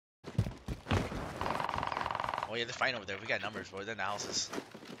Oh yeah, they're fighting over there. We got numbers, bro. They're in the houses.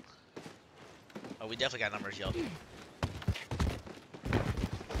 Oh, we definitely got numbers, yo.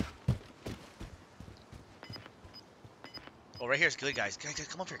 Oh, right here is good, guys. Guys,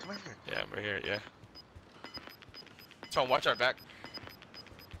 come up here, come up here. Yeah, I'm right here, yeah. Tom, watch our back.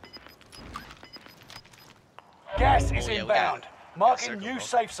 Gas is inbound. Marking new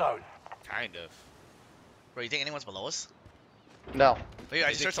safe zone. Kind of. Bro, you think anyone's below us? No. Wait, I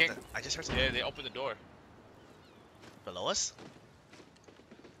just heard something. I just heard something. Yeah, they opened the door. Below us?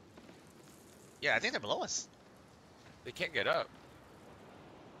 Yeah, I think they're below us. They can't get up.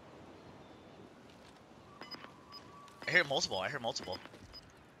 I hear multiple. I hear multiple.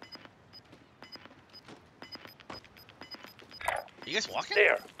 You guys walking?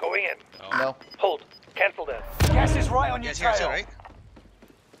 There, going in. No. Hold. Cancel that. Gas is right on You your guys hear tail. too, right?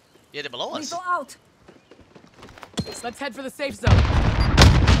 Yeah, they're below us. Lethal out. Let's head for the safe zone.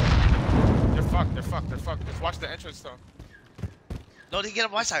 They're fucked, they're fucked, they're fucked. Just watch the entrance, Tom. No, they can get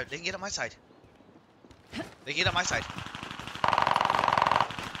up my side. They can get up my side. They can get up my side.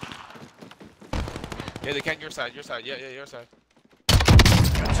 Yeah, they can't your side, your side. Yeah, your side. Your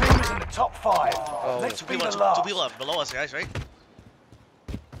team is in the top 5. Let's Two be people, the two last. people up below us, guys, right?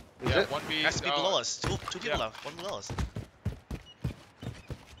 Yeah, 1v. Has to be below us. Two people up. One below us.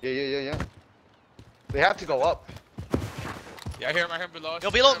 Yeah. They have to go up. Yeah, I hear him below us.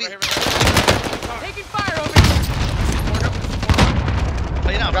 Yo, below me. Taking fire over here.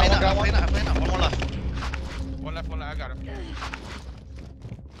 Play now, play now, one. play now, play now. One more left. One left, I got him. He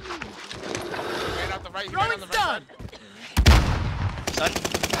ran out the right, he ran Throwing on the right stun. side.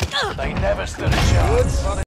 Son. They never stood a chance.